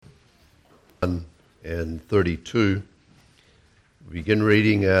and 32. We begin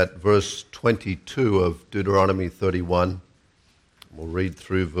reading at verse 22 of Deuteronomy 31. We'll read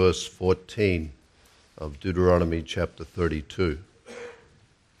through verse 14 of Deuteronomy chapter 32.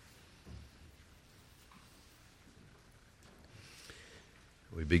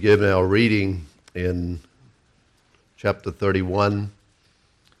 We begin our reading in chapter 31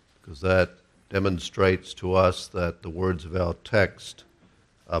 because that demonstrates to us that the words of our text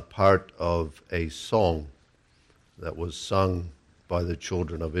are part of a song that was sung by the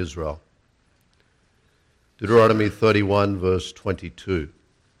children of Israel. Deuteronomy 31, verse 22.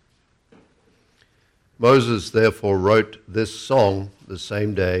 Moses therefore wrote this song the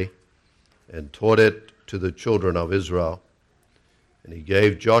same day and taught it to the children of Israel. And he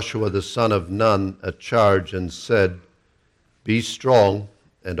gave Joshua the son of Nun a charge and said, Be strong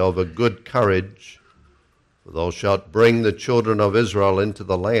and of a good courage, for thou shalt bring the children of Israel into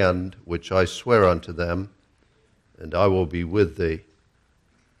the land which I swear unto them, and I will be with thee.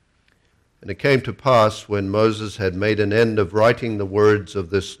 And it came to pass, when Moses had made an end of writing the words of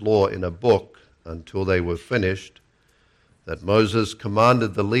this law in a book until they were finished, that Moses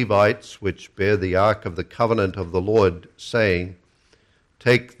commanded the Levites, which bear the ark of the covenant of the Lord, saying,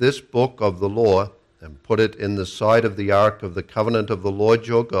 Take this book of the law, and put it in the side of the ark of the covenant of the Lord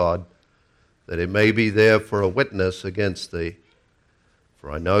your God, that it may be there for a witness against thee.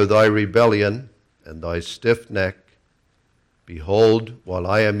 For I know thy rebellion and thy stiff neck. Behold, while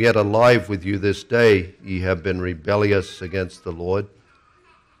I am yet alive with you this day, ye have been rebellious against the Lord.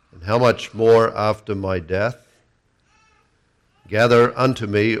 And how much more after my death? Gather unto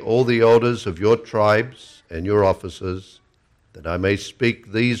me all the elders of your tribes and your officers, that I may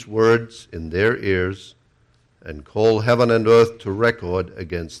speak these words in their ears, and call heaven and earth to record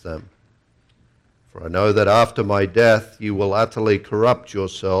against them. For I know that after my death you will utterly corrupt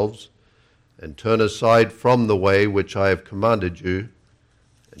yourselves, and turn aside from the way which I have commanded you,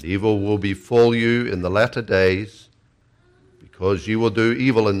 and evil will befall you in the latter days, because you will do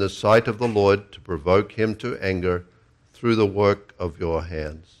evil in the sight of the Lord, to provoke him to anger through the work of your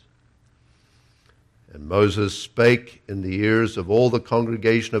hands. And Moses spake in the ears of all the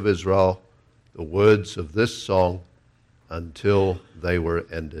congregation of Israel the words of this song until they were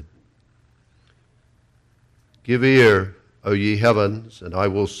ended. Give ear, O ye heavens, and I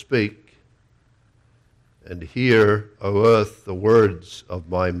will speak, and hear, O earth, the words of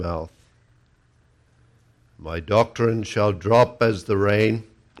my mouth. My doctrine shall drop as the rain,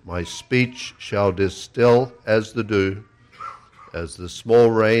 my speech shall distill as the dew, as the small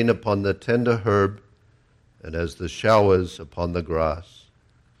rain upon the tender herb, and as the showers upon the grass.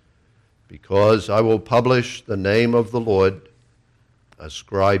 Because I will publish the name of the Lord,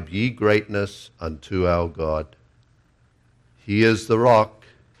 ascribe ye greatness unto our God. He is the rock,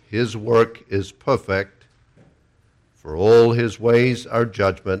 his work is perfect, for all his ways are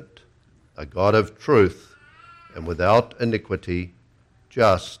judgment, a God of truth, and without iniquity,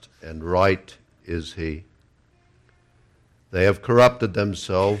 just and right is he. They have corrupted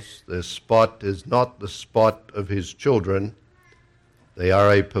themselves. Their spot is not the spot of his children. They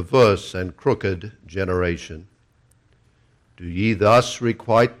are a perverse and crooked generation. Do ye thus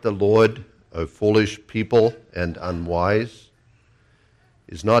requite the Lord, O foolish people and unwise?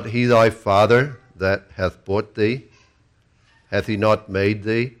 Is not he thy father that hath bought thee? Hath he not made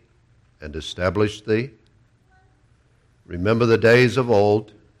thee and established thee? Remember the days of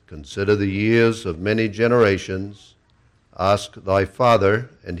old. Consider the years of many generations. Ask thy father,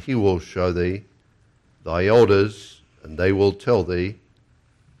 and he will show thee, thy elders, and they will tell thee.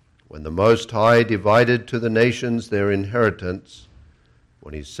 When the Most High divided to the nations their inheritance,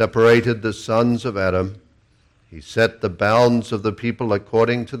 when he separated the sons of Adam, he set the bounds of the people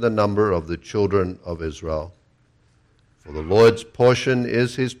according to the number of the children of Israel. For the Lord's portion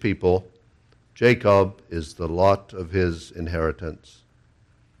is his people, Jacob is the lot of his inheritance.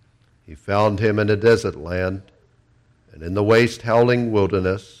 He found him in a desert land, and in the waste howling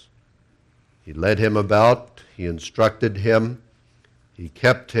wilderness. He led him about, he instructed him, he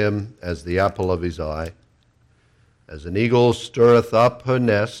kept him as the apple of his eye. As an eagle stirreth up her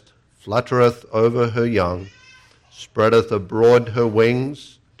nest, fluttereth over her young, spreadeth abroad her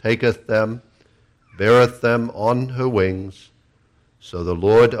wings, taketh them, beareth them on her wings, so the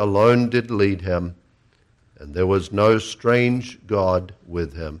Lord alone did lead him, and there was no strange God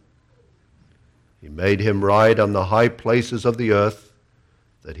with him. He made him ride on the high places of the earth,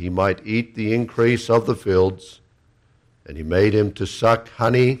 that he might eat the increase of the fields. And he made him to suck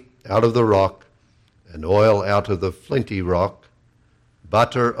honey out of the rock, and oil out of the flinty rock,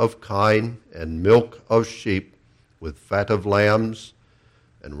 butter of kine, and milk of sheep, with fat of lambs,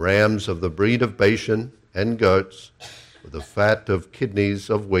 and rams of the breed of Bashan, and goats, with the fat of kidneys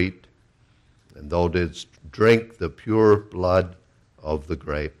of wheat, and thou didst drink the pure blood of the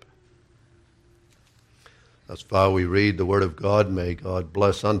grape. Thus far we read the word of God. May God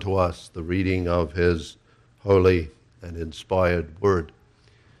bless unto us the reading of his holy and inspired word.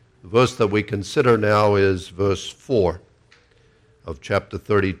 The verse that we consider now is verse 4 of chapter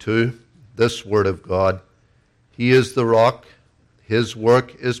 32. This word of God: He is the rock, his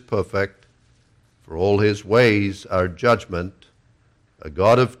work is perfect, for all his ways are judgment, a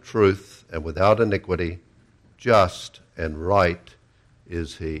God of truth and without iniquity, just and right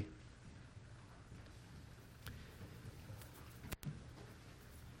is he.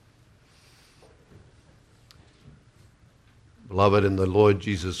 Beloved in the Lord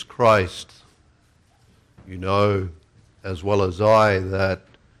Jesus Christ, you know as well as I that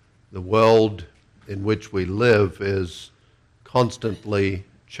the world in which we live is constantly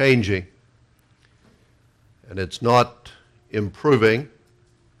changing. And it's not improving,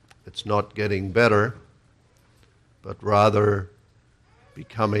 it's not getting better, but rather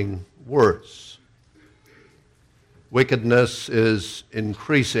becoming worse. Wickedness is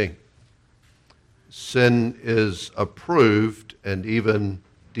increasing. Sin is approved and even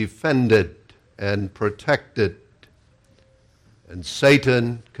defended and protected. And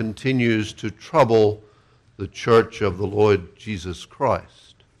Satan continues to trouble the church of the Lord Jesus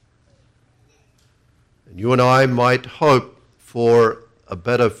Christ. And you and I might hope for a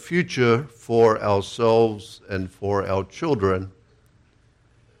better future for ourselves and for our children,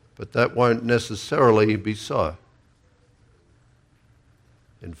 but that won't necessarily be so.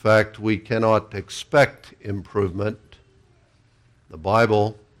 In fact, we cannot expect improvement. The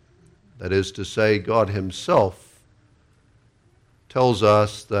Bible, that is to say, God himself, tells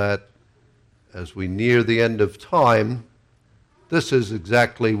us that as we near the end of time, this is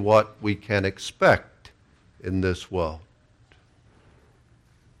exactly what we can expect in this world.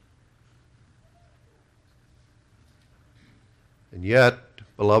 And yet,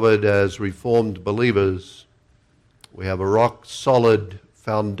 beloved, as Reformed believers, we have a rock-solid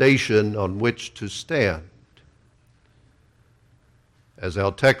foundation on which to stand. As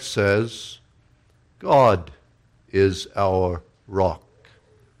our text says, God is our rock.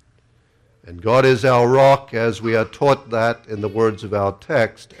 And God is our rock, as we are taught that in the words of our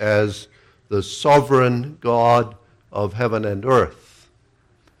text, as the sovereign God of heaven and earth.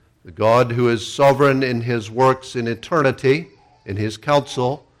 The God who is sovereign in his works in eternity, in his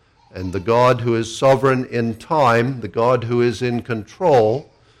counsel, and the God who is sovereign in time, the God who is in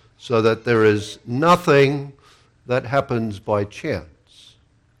control, so that there is nothing that happens by chance.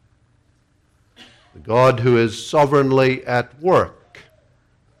 The God who is sovereignly at work,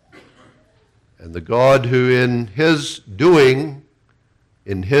 and the God who in his doing,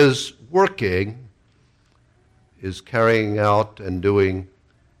 in his working, is carrying out and doing,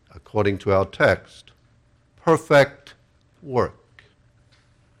 according to our text, perfect work.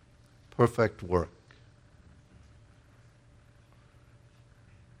 Perfect work.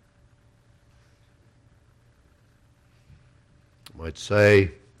 I might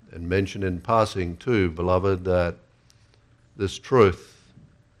say and mention in passing too, beloved, that this truth,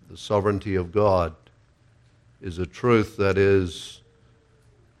 the sovereignty of God, is a truth that is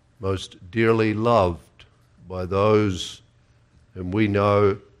most dearly loved by those whom we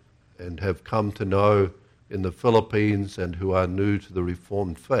know and have come to know in the Philippines and who are new to the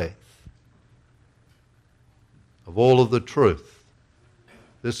Reformed faith. Of all of the truth,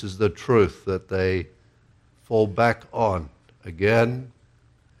 this is the truth that they fall back on again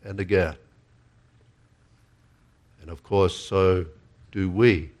and again. And of course, so do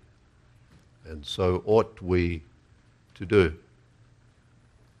we, and so ought we to do.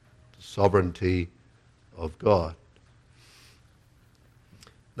 The sovereignty of God.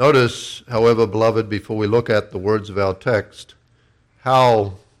 Notice, however, beloved, before we look at the words of our text,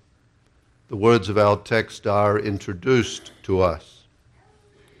 how the words of our text are introduced to us.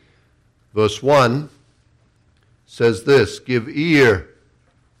 Verse 1 says this: Give ear,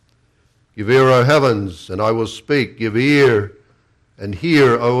 O heavens, and I will speak. Give ear and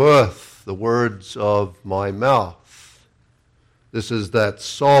hear, O earth, the words of my mouth. This is that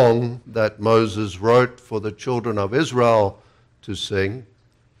song that Moses wrote for the children of Israel to sing.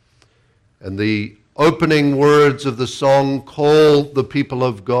 And the opening words of the song call the people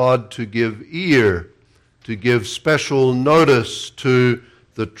of God to give ear, to give special notice to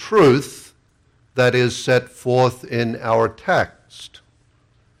the truth that is set forth in our text.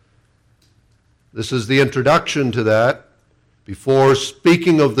 This is the introduction to that. Before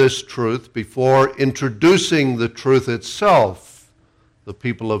speaking of this truth, before introducing the truth itself, the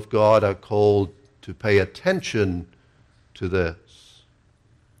people of God are called to pay attention to this.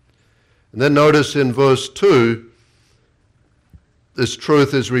 And then notice in verse 2, this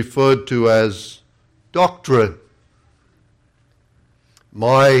truth is referred to as doctrine.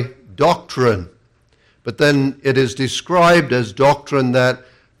 My doctrine. But then it is described as doctrine that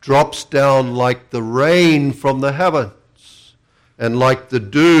drops down like the rain from the heavens and like the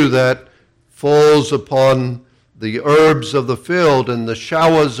dew that falls upon the herbs of the field and the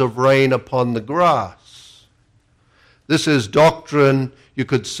showers of rain upon the grass. This is doctrine, you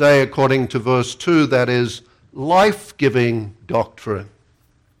could say, according to verse 2, that is life-giving doctrine.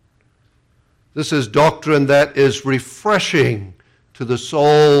 This is doctrine that is refreshing to the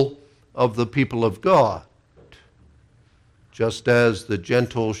soul of the people of God, just as the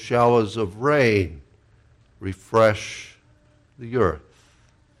gentle showers of rain refresh the earth.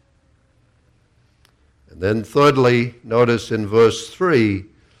 And then thirdly, notice in verse 3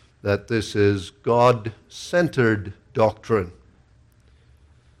 that this is God-centered doctrine.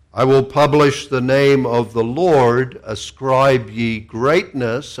 I will publish the name of the Lord, ascribe ye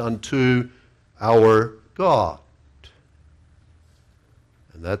greatness unto our God.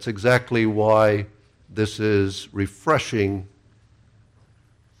 And that's exactly why this is refreshing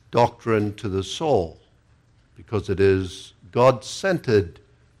doctrine to the soul, because it is God-centered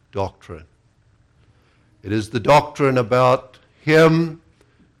doctrine. It is the doctrine about Him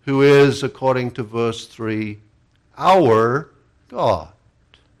who is, according to verse 3, our God.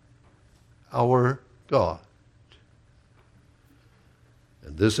 Our God.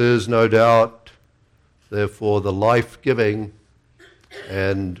 And this is, no doubt, therefore, the life-giving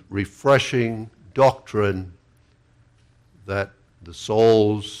and refreshing doctrine that the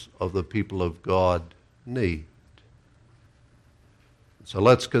souls of the people of God need. So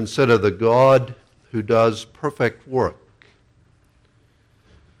let's consider the God who does perfect work.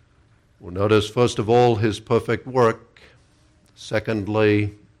 We'll notice, first of all, His perfect work.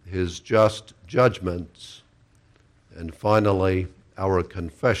 Secondly, His just judgments. And finally, our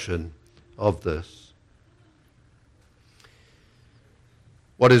confession of this.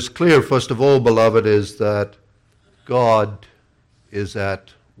 What is clear, first of all, beloved, is that God is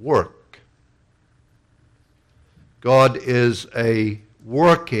at work. God is a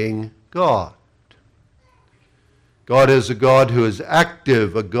working God. God is a God who is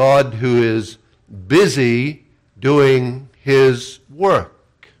active, a God who is busy doing His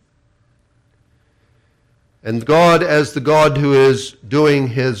work. And God, as the God who is doing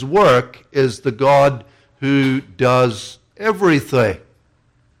His work, is the God who does everything.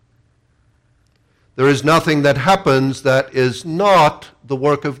 There is nothing that happens that is not the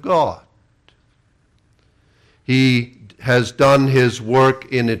work of God. He has done His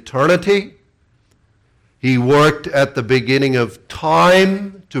work in eternity. He worked at the beginning of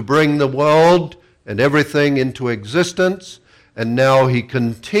time to bring the world and everything into existence, and now He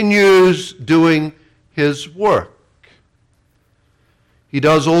continues doing His work. He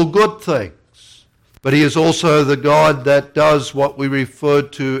does all good things, but He is also the God that does what we refer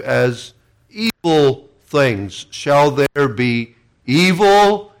to as evil things. Shall there be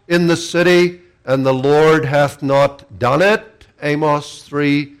evil in the city, and the Lord hath not done it? Amos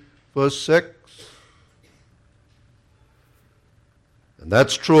 3, verse 6. And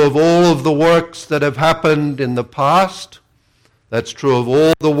that's true of all of the works that have happened in the past. That's true of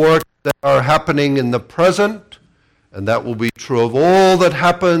all the works that are happening in the present. And that will be true of all that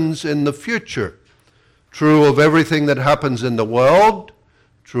happens in the future. True of everything that happens in the world.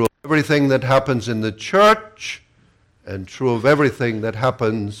 True of everything that happens in the church. And true of everything that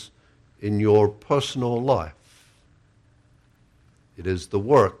happens in your personal life. It is the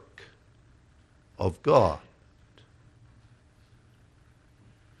work of God.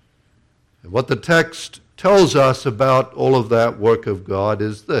 And what the text tells us about all of that work of God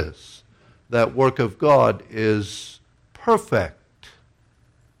is this: that work of God is perfect.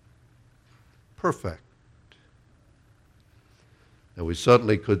 Perfect. And we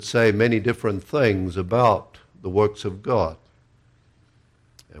certainly could say many different things about the works of God.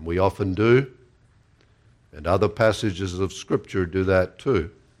 And we often do, and other passages of Scripture do that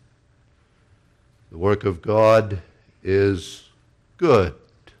too. The work of God is good.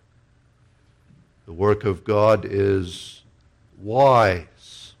 The work of God is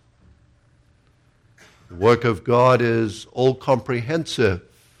wise. The work of God is all-comprehensive,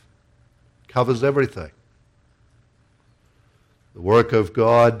 covers everything. The work of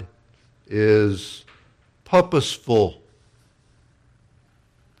God is purposeful.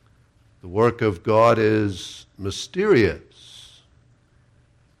 The work of God is mysterious.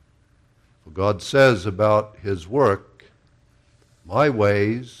 For God says about His work, My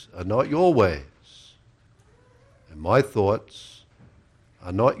ways are not your ways, and my thoughts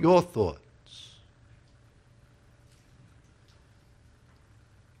are not your thoughts.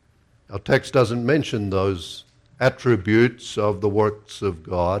 Our text doesn't mention those attributes of the works of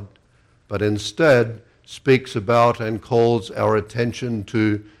God, but instead speaks about and calls our attention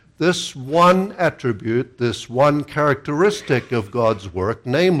to this one attribute, this one characteristic of God's work,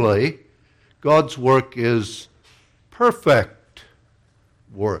 namely, God's work is perfect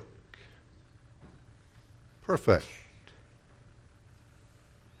work. Perfect.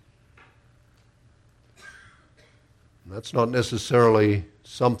 And that's not necessarily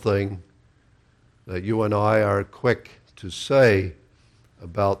something that you and I are quick to say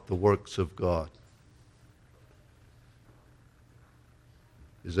about the works of God.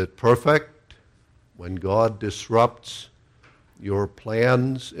 Is it perfect when God disrupts your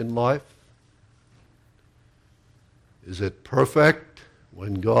plans in life? Is it perfect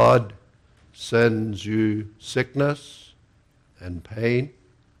when God sends you sickness and pain?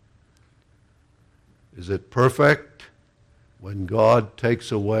 Is it perfect when God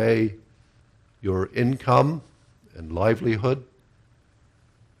takes away your income and livelihood?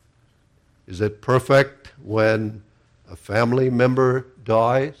 Is it perfect when a family member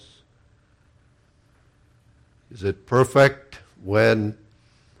dies? Is it perfect when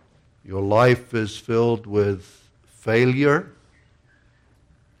your life is filled with failure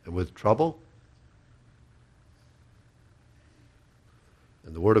and with trouble?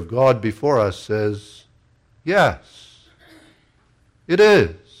 And the Word of God before us says, yes. It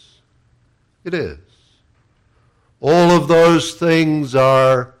is. It is. All of those things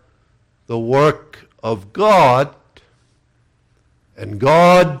are the work of God, and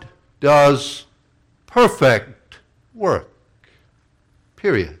God does perfect work.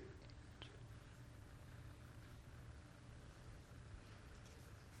 Period.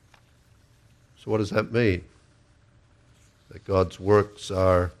 So what does that mean? That God's works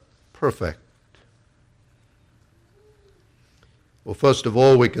are perfect. Well, first of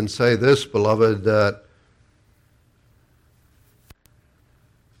all, we can say this, beloved, that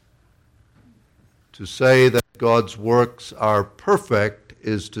to say that God's works are perfect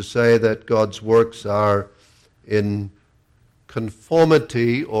is to say that God's works are in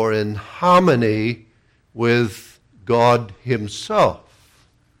conformity or in harmony with God Himself,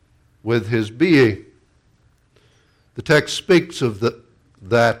 with His being. The text speaks of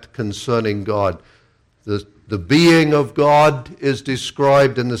that concerning God. The being of God is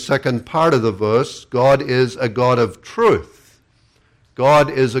described in the second part of the verse. God is a God of truth. God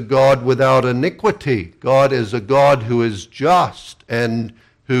is a God without iniquity. God is a God who is just and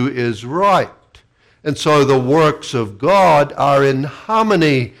who is right. And so the works of God are in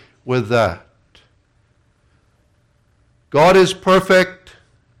harmony with that. God is perfect,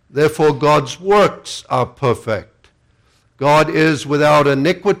 therefore God's works are perfect. God is without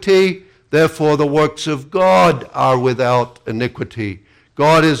iniquity, therefore the works of God are without iniquity.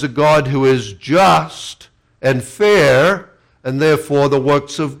 God is a God who is just and fair, and therefore the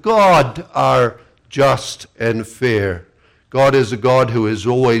works of God are just and fair. God is a God who is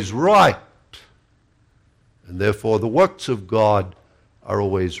always right, and therefore the works of God are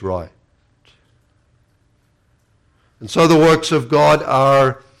always right. And so the works of God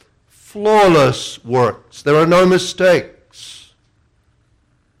are flawless works. There are no mistakes.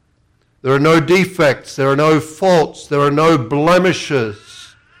 There are no defects, there are no faults, there are no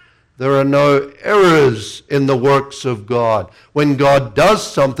blemishes, there are no errors in the works of God. When God does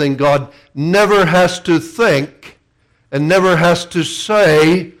something, God never has to think and never has to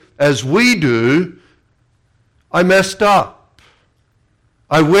say, as we do, I messed up.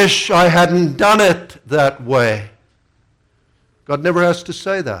 I wish I hadn't done it that way. God never has to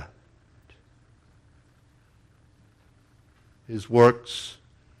say that. His works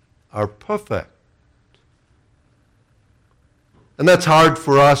are perfect. And that's hard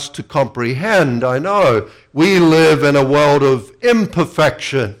for us to comprehend, I know. We live in a world of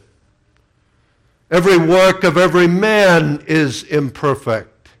imperfection. Every work of every man is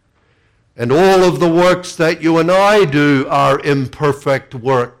imperfect. And all of the works that you and I do are imperfect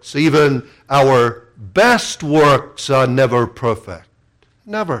works. Even our best works are never perfect.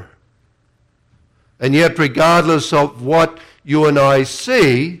 Never. And yet, regardless of what you and I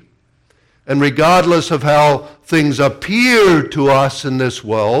see, and regardless of how things appear to us in this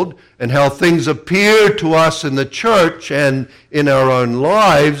world, and how things appear to us in the church and in our own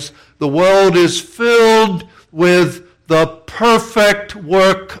lives, the world is filled with the perfect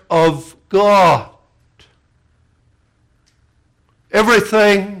work of God.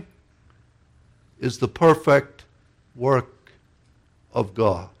 Everything is the perfect work of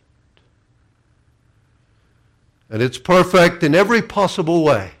God. And it's perfect in every possible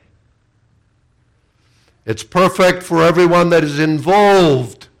way. It's perfect for everyone that is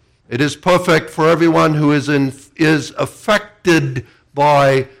involved. It is perfect for everyone who is affected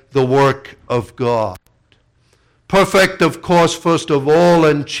by the work of God. Perfect, of course, first of all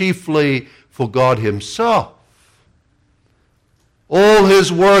and chiefly for God himself. All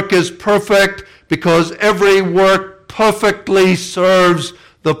his work is perfect because every work perfectly serves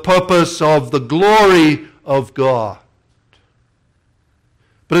the purpose of the glory of God.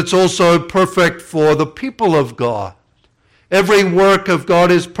 But it's also perfect for the people of God. Every work of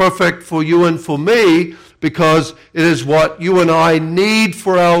God is perfect for you and for me because it is what you and I need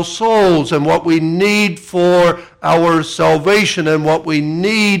for our souls and what we need for our salvation and what we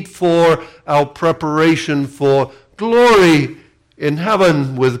need for our preparation for glory in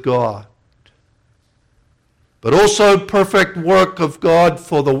heaven with God. But also perfect work of God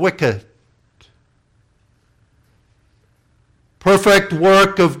for the wicked. Perfect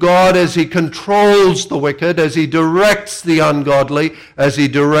work of God as he controls the wicked, as he directs the ungodly, as he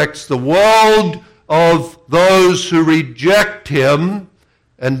directs the world of those who reject him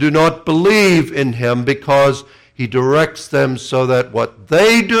and do not believe in him, because he directs them so that what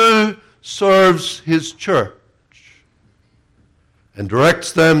they do serves his church. And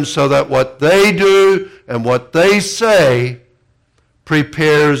directs them so that what they do and what they say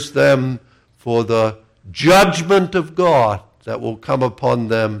prepares them for the judgment of God that will come upon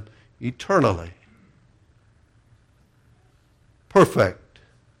them eternally. Perfect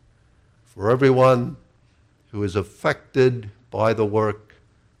for everyone who is affected by the work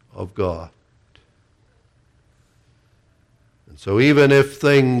of God. And so even if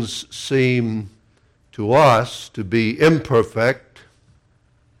things seem to us to be imperfect,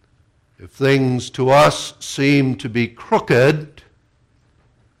 if things to us seem to be crooked,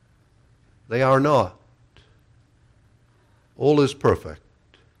 they are not. All is perfect.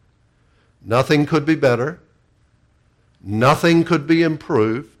 Nothing could be better. Nothing could be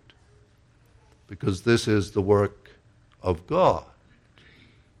improved, because this is the work of God.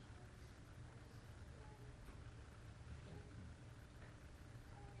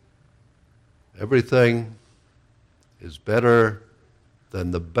 Everything is better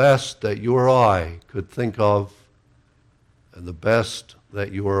than the best that you or I could think of and the best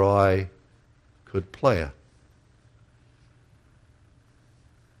that you or I could plan.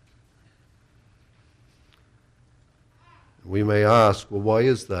 We may ask, well, why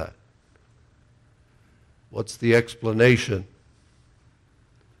is that? What's the explanation?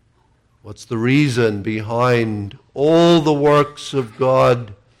 What's the reason behind all the works of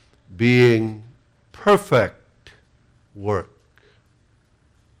God being perfect work?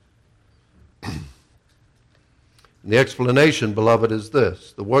 And the explanation, beloved, is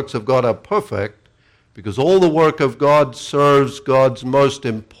this. The works of God are perfect because all the work of God serves God's most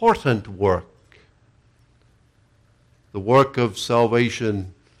important work, the work of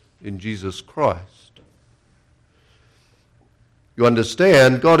salvation in Jesus Christ. You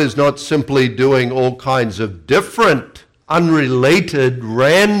understand, God is not simply doing all kinds of different, unrelated,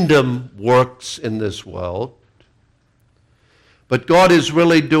 random works in this world, but God is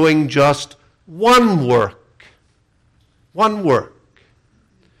really doing just one work. One work.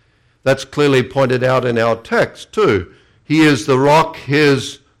 That's clearly pointed out in our text too. He is the rock,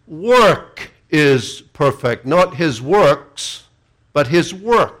 his work is perfect. Not his works, but his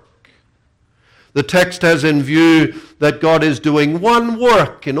work. The text has in view that God is doing one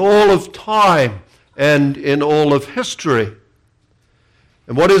work in all of time and in all of history.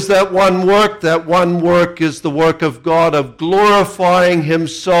 And what is that one work? That one work is the work of God of glorifying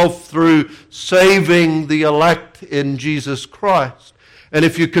himself through saving the elect in Jesus Christ. And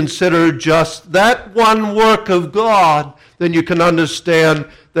if you consider just that one work of God, then you can understand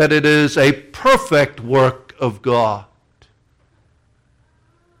that it is a perfect work of God.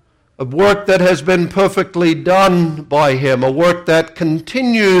 A work that has been perfectly done by him, a work that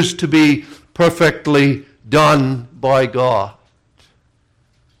continues to be perfectly done by God.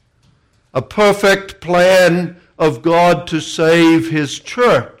 A perfect plan of God to save his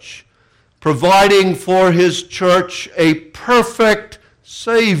church, providing for his church a perfect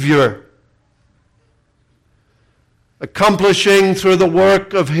Savior, accomplishing through the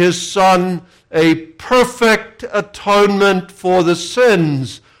work of his Son a perfect atonement for the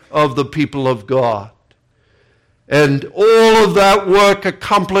sins of the people of God. And all of that work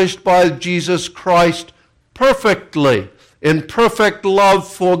accomplished by Jesus Christ perfectly, in perfect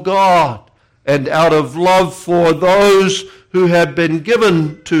love for God and out of love for those who had been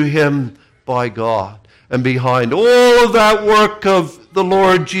given to him by God. And behind all of that work of the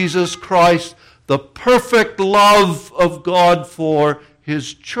Lord Jesus Christ, the perfect love of God for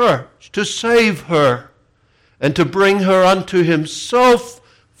his church, to save her and to bring her unto himself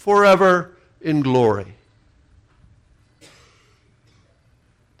forever in glory.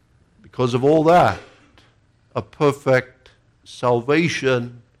 Because of all that, a perfect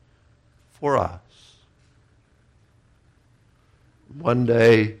salvation for us. One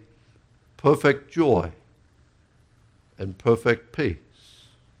day, perfect joy and perfect peace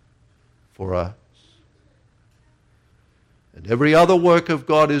for us. And every other work of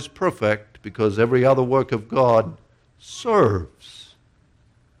God is perfect because every other work of God serves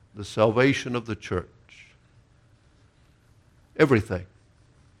the salvation of the church. Everything.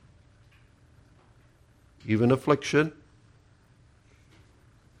 Even affliction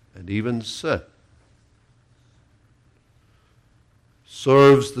and even sin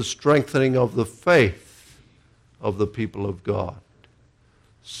serves the strengthening of the faith of the people of God,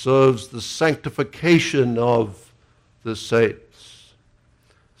 serves the sanctification of the saints,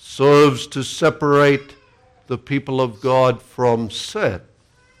 serves to separate the people of God from sin,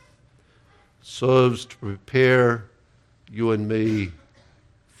 serves to prepare you and me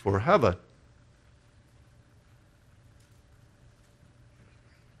for heaven.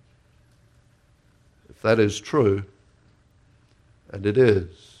 If that is true, and it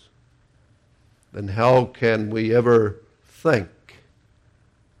is, then how can we ever think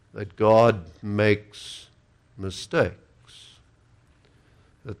that God makes mistakes,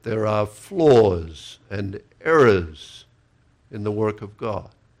 that there are flaws and errors in the work of God?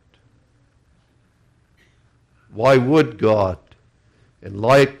 Why would God, in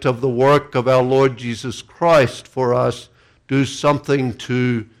light of the work of our Lord Jesus Christ for us, do something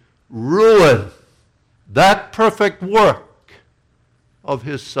to ruin that perfect work of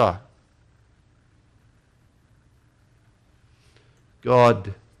his Son?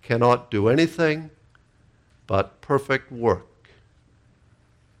 God cannot do anything but perfect work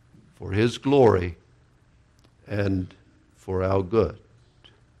for his glory and for our good.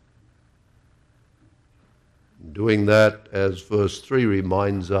 Doing that, as verse 3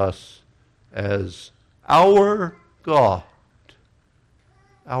 reminds us, as our God,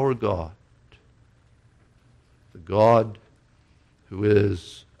 the God who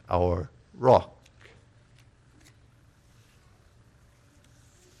is our rock.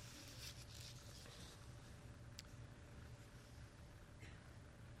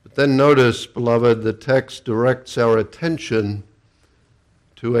 But then notice, beloved, the text directs our attention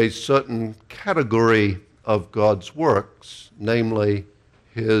to a certain category of God's works, namely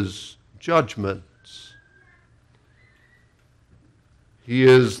his judgments. He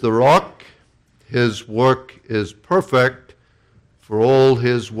is the rock, his work is perfect, for all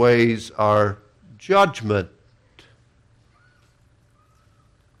his ways are judgment.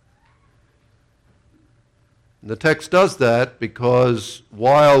 And the text does that because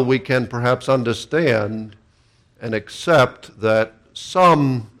while we can perhaps understand and accept that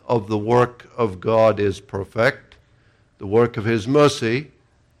some of the work of God is perfect, the work of his mercy,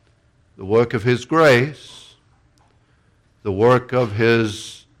 the work of his grace, the work of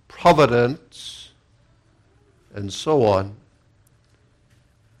his providence, and so on,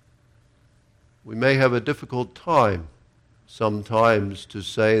 we may have a difficult time sometimes to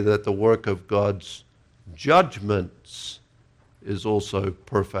say that the work of God's judgments is also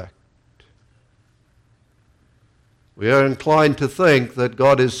perfect. We are inclined to think that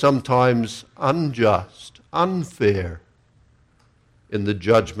God is sometimes unjust, unfair in the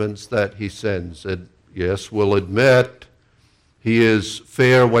judgments that he sends. And yes, we'll admit he is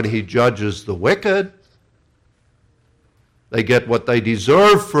fair when he judges the wicked. They get what they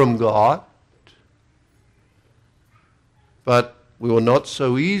deserve from God. But we will not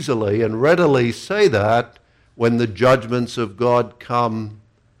so easily and readily say that when the judgments of God come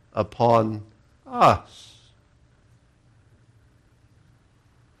upon us.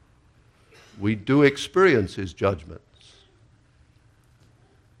 We do experience his judgments.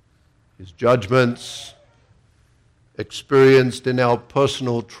 His judgments experienced in our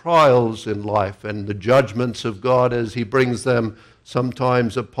personal trials in life, and the judgments of God as he brings them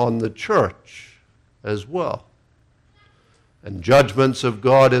sometimes upon the church as well. And judgments of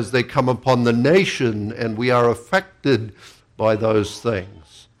God as they come upon the nation, and we are affected by those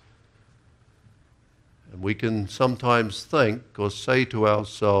things. And we can sometimes think or say to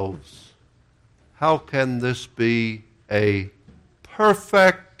ourselves, how can this be a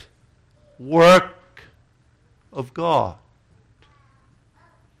perfect work of God?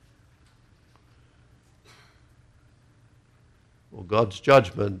 Well, God's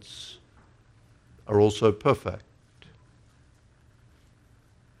judgments are also perfect.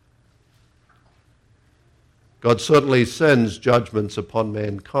 God certainly sends judgments upon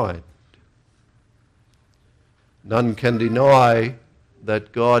mankind. None can deny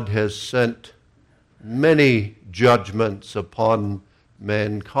that God has sent many judgments upon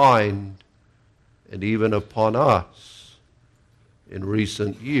mankind and even upon us in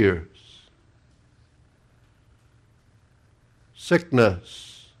recent years.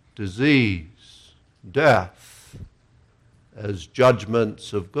 Sickness, disease, death as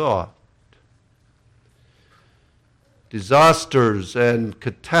judgments of God. Disasters and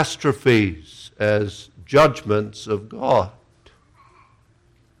catastrophes as judgments of God.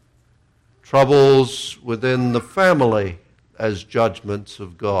 Troubles within the family as judgments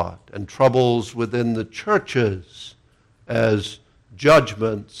of God, and troubles within the churches as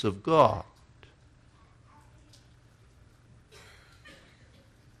judgments of God.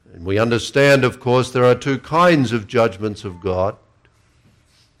 And we understand, of course, there are two kinds of judgments of God.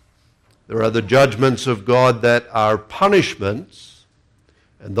 There are the judgments of God that are punishments,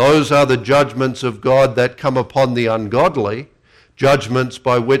 and those are the judgments of God that come upon the ungodly, judgments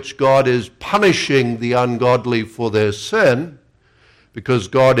by which God is punishing the ungodly for their sin, because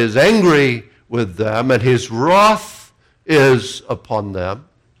God is angry with them and his wrath is upon them.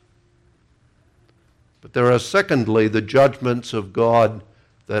 But there are secondly the judgments of God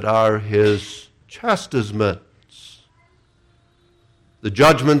that are his chastisements, the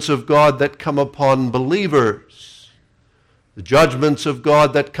judgments of God that come upon believers, the judgments of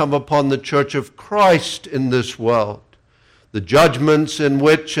God that come upon the Church of Christ in this world, the judgments in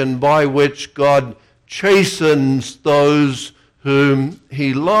which and by which God chastens those whom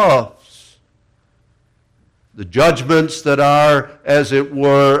he loves, the judgments that are, as it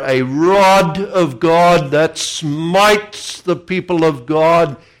were, a rod of God that smites the people of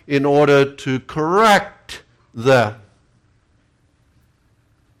God in order to correct them.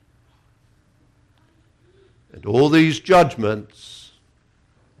 And all these judgments,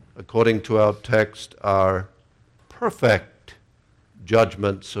 according to our text, are perfect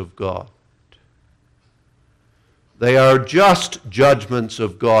judgments of God. They are just judgments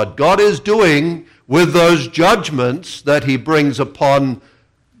of God. God is doing with those judgments that he brings upon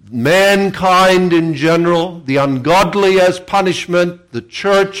mankind in general, the ungodly as punishment, the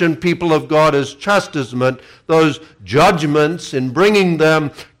church and people of God as chastisement, those judgments, in bringing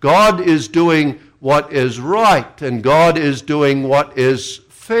them, God is doing what is right, and God is doing what is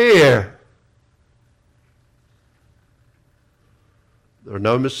fair. There are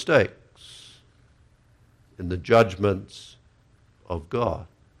no mistakes in the judgments of God.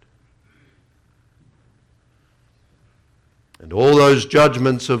 And all those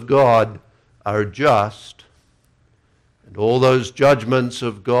judgments of God are just, and all those judgments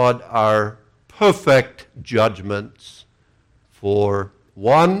of God are perfect judgments for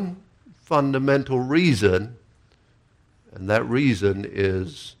one fundamental reason, and that reason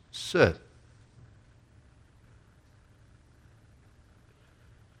is sin.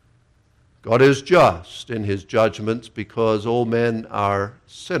 God is just in his judgments because all men are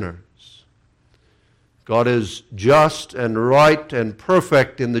sinners. God is just and right and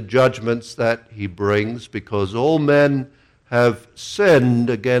perfect in the judgments that he brings because all men have sinned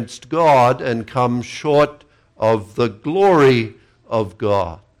against God and come short of the glory of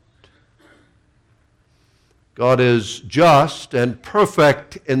God. God is just and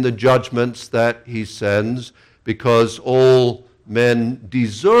perfect in the judgments that he sends because all men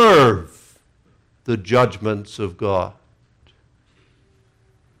deserve the judgments of God.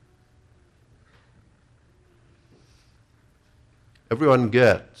 Everyone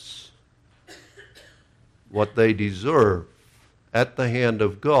gets what they deserve at the hand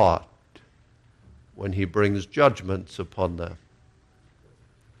of God when he brings judgments upon them.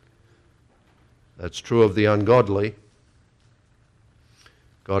 That's true of the ungodly.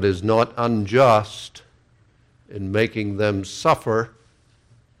 God is not unjust in making them suffer.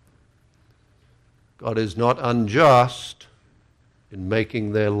 God is not unjust in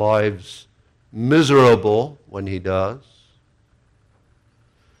making their lives miserable when he does.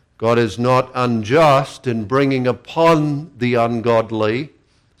 God is not unjust in bringing upon the ungodly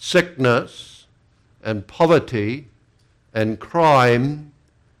sickness and poverty and crime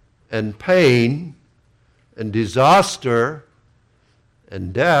and pain and disaster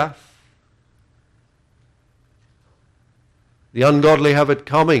and death. The ungodly have it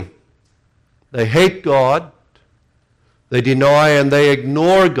coming. They hate God. They deny and they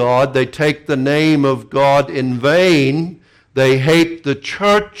ignore God. They take the name of God in vain. They hate the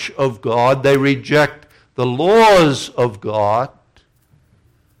church of God. They reject the laws of God.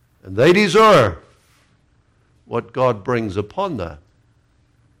 And they deserve what God brings upon them.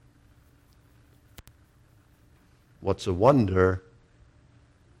 What's a wonder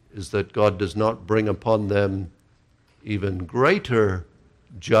is that God does not bring upon them even greater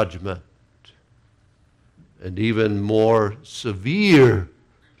judgment and even more severe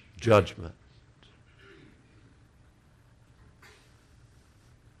judgment.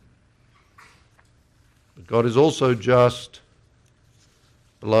 But God is also just,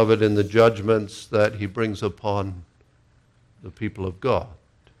 beloved, in the judgments that he brings upon the people of God,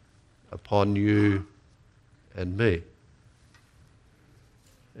 upon you and me.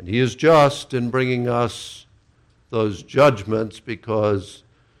 And he is just in bringing us those judgments because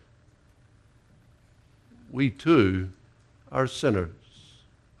we too are sinners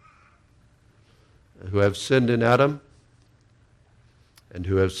who have sinned in Adam and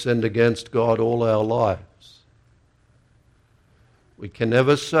who have sinned against God all our lives. We can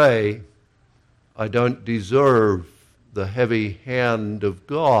never say, I don't deserve the heavy hand of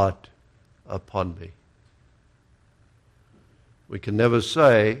God upon me. We can never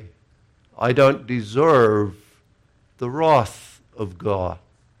say, I don't deserve the wrath of God.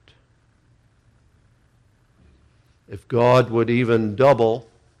 If God would even double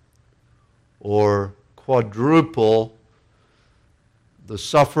or quadruple the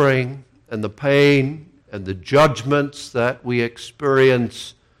suffering and the pain and the judgments that we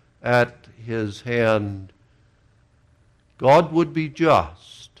experience at his hand, God would be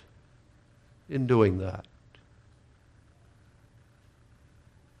just in doing that.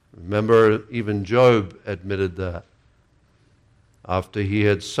 Remember, even Job admitted that. After he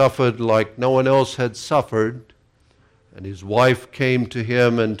had suffered like no one else had suffered, and his wife came to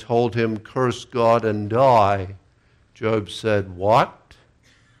him and told him, curse God and die, Job said, what?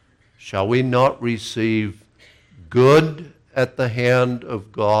 Shall we not receive good at the hand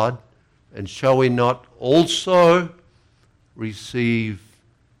of God? And shall we not also receive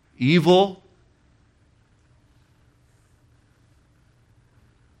evil?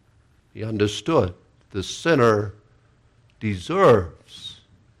 He understood the sinner deserves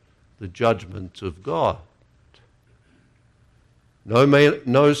the judgment of God.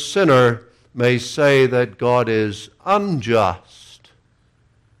 No sinner may say that God is unjust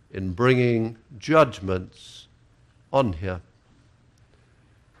in bringing judgments on him.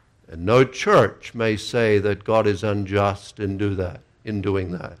 And no church may say that God is unjust in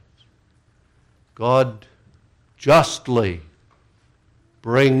doing that. God justly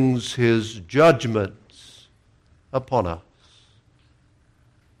brings his judgments upon us.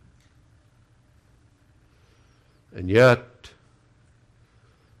 And yet,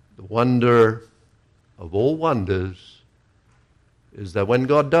 the wonder of all wonders is that when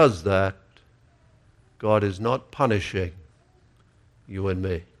God does that, God is not punishing you and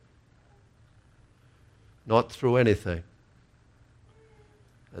me. Not through anything.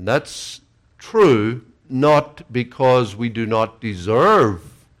 And that's true not because we do not deserve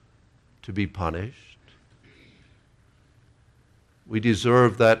to be punished. We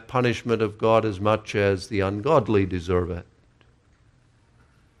deserve that punishment of God as much as the ungodly deserve it.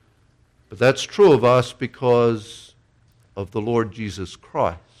 But that's true of us because of the Lord Jesus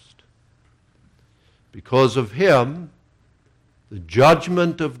Christ. Because of him, the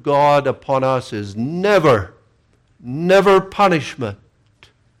judgment of God upon us is never punishment,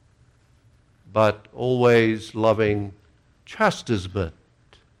 but always loving chastisement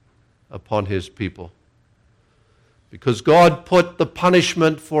upon his people. Because God put the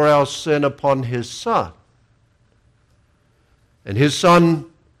punishment for our sin upon his Son. And his Son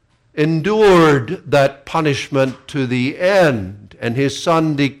endured that punishment to the end. And his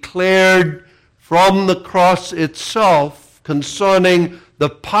Son declared from the cross itself concerning the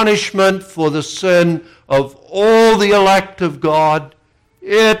punishment for the sin of all the elect of God,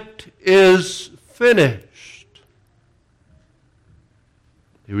 it is finished.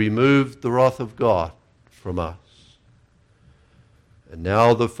 He removed the wrath of God from us. And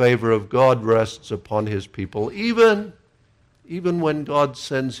now the favor of God rests upon his people, even when God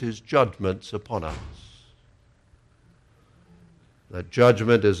sends his judgments upon us. That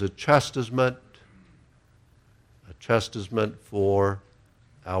judgment is a chastisement for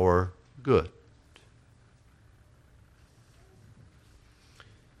our good.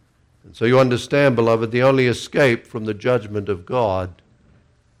 And so you understand, beloved, the only escape from the judgment of God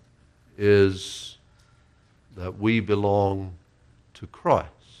is that we belong to Christ.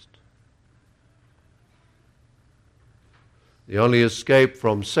 The only escape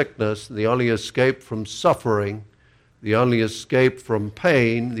from sickness, the only escape from suffering, the only escape from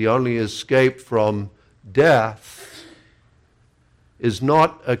pain, the only escape from death is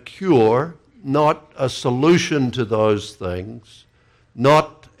not a cure, not a solution to those things,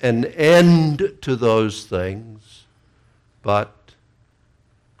 not an end to those things, but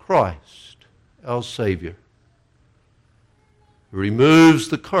Christ, our Savior, who removes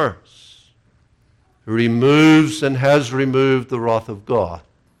the curse, who removes and has removed the wrath of God,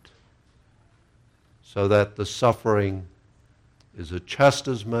 so that the suffering is a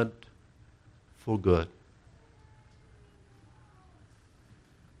chastisement for good.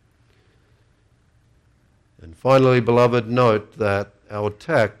 And finally, beloved, note that our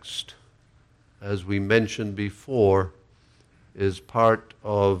text, as we mentioned before, is part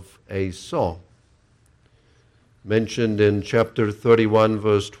of a song. Mentioned in chapter 31,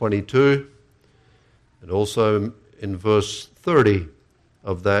 verse 22, and also in verse 30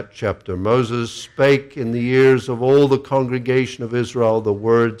 of that chapter. Moses spake in the ears of all the congregation of Israel the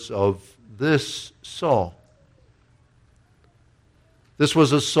words of this song. This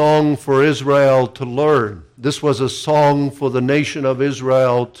was a song for Israel to learn. This was a song for the nation of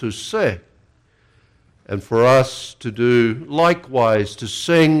Israel to sing. And for us to do likewise, to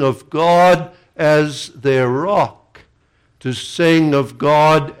sing of God as their rock, to sing of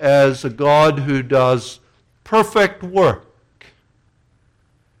God as a God who does perfect work,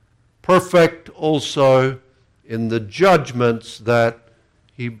 perfect also in the judgments that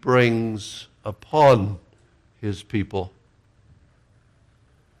he brings upon his people.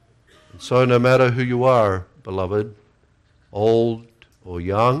 And so no matter who you are, beloved, old or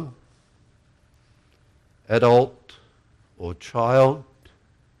young, adult or child,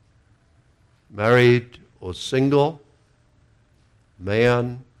 married or single,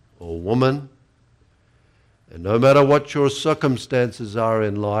 man or woman, and no matter what your circumstances are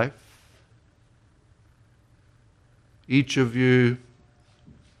in life, each of you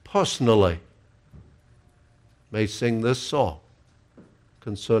personally may sing this song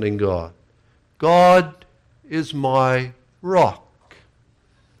concerning God. God is my rock,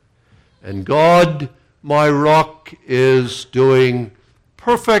 and God, my rock, is doing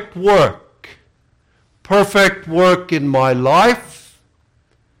perfect work in my life,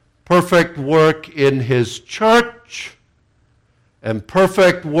 perfect work in his church, and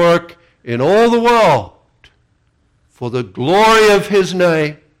perfect work in all the world for the glory of his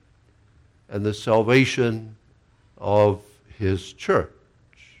name and the salvation of his church.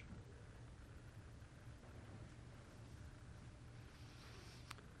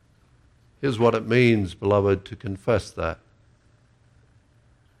 Here's what it means, beloved, to confess that.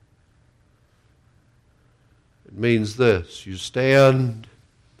 It means this: you stand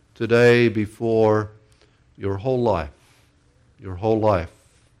today before your whole life,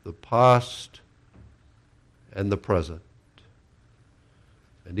 the past and the present,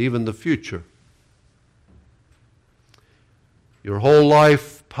 and even the future. Your whole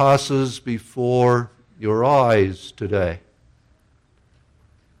life passes before your eyes today.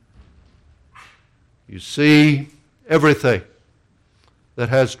 You see everything that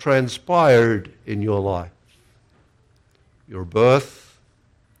has transpired in your life. Your birth,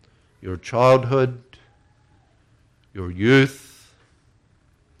 your childhood, your youth,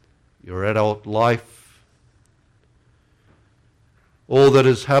 your adult life, all that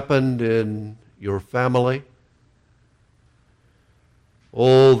has happened in your family,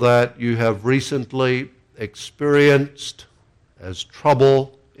 all that you have recently experienced as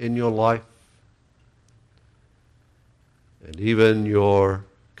trouble in your life, and even your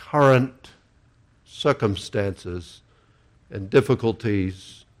current circumstances and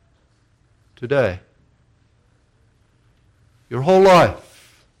difficulties today. Your whole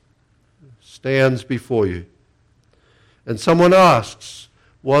life stands before you. And someone asks,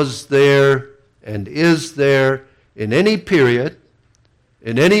 was there and is there in any period,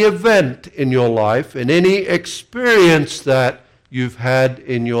 in any event in your life, in any experience that you've had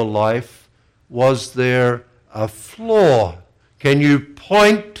in your life, was there a flaw? Can you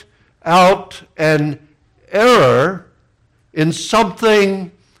point out an error in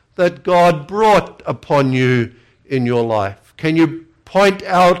something that God brought upon you in your life? Can you point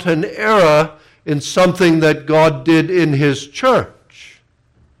out an error in something that God did in his church?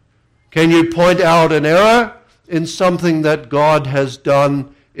 Can you point out an error in something that God has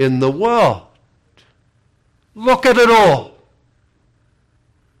done in the world? Look at it all.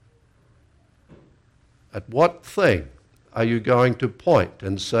 At what thing are you going to point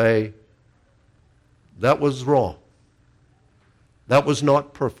and say, that was wrong? That was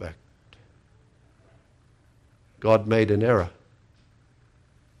not perfect. God made an error.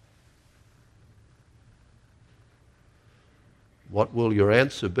 What will your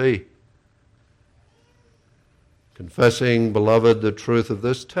answer be? Confessing, beloved, the truth of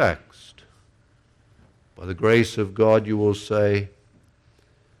this text, by the grace of God you will say,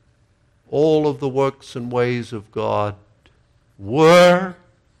 all of the works and ways of God were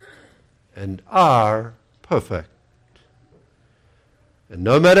and are perfect. And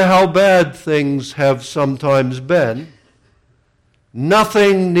no matter how bad things have sometimes been,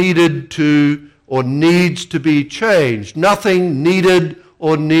 nothing needed to or needs to be changed. Nothing needed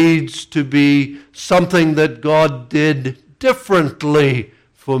or needs to be something that God did differently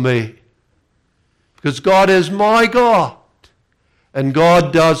for me. Because God is my God, and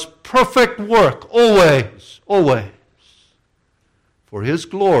God does perfect work always, always, for His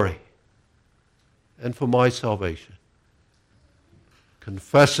glory and for my salvation.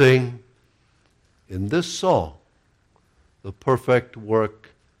 Confessing in this song the perfect work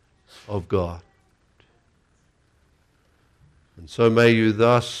of God. And so may you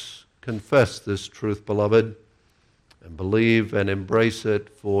thus confess this truth, beloved, and believe and embrace it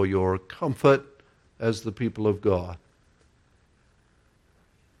for your comfort as the people of God.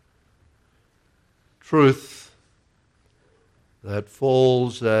 Truth that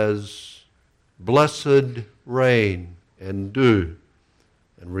falls as blessed rain and dew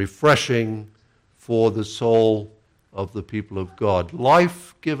and refreshing for the soul of the people of God.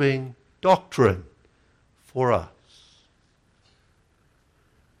 Life-giving doctrine for us.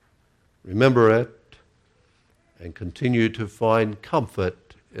 Remember it and continue to find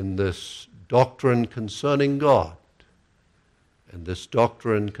comfort in this doctrine concerning God and this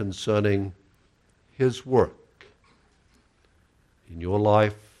doctrine concerning His work in your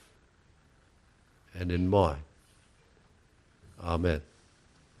life and in mine. Amen.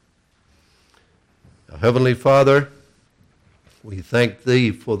 Our Heavenly Father, we thank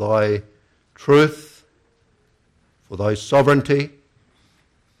Thee for Thy truth, for Thy sovereignty,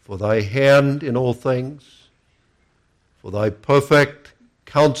 for Thy hand in all things, for Thy perfect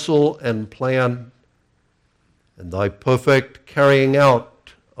counsel and plan, and Thy perfect carrying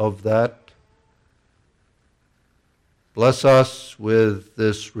out of that. Bless us with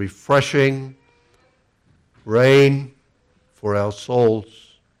this refreshing rain for our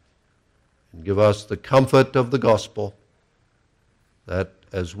souls, and give us the comfort of the gospel that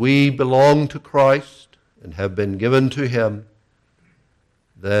as we belong to Christ and have been given to Him,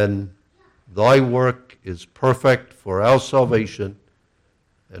 then Thy work is perfect for our salvation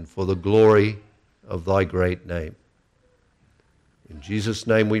and for the glory of Thy great name. In Jesus'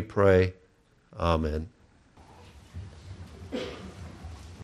 name we pray. Amen.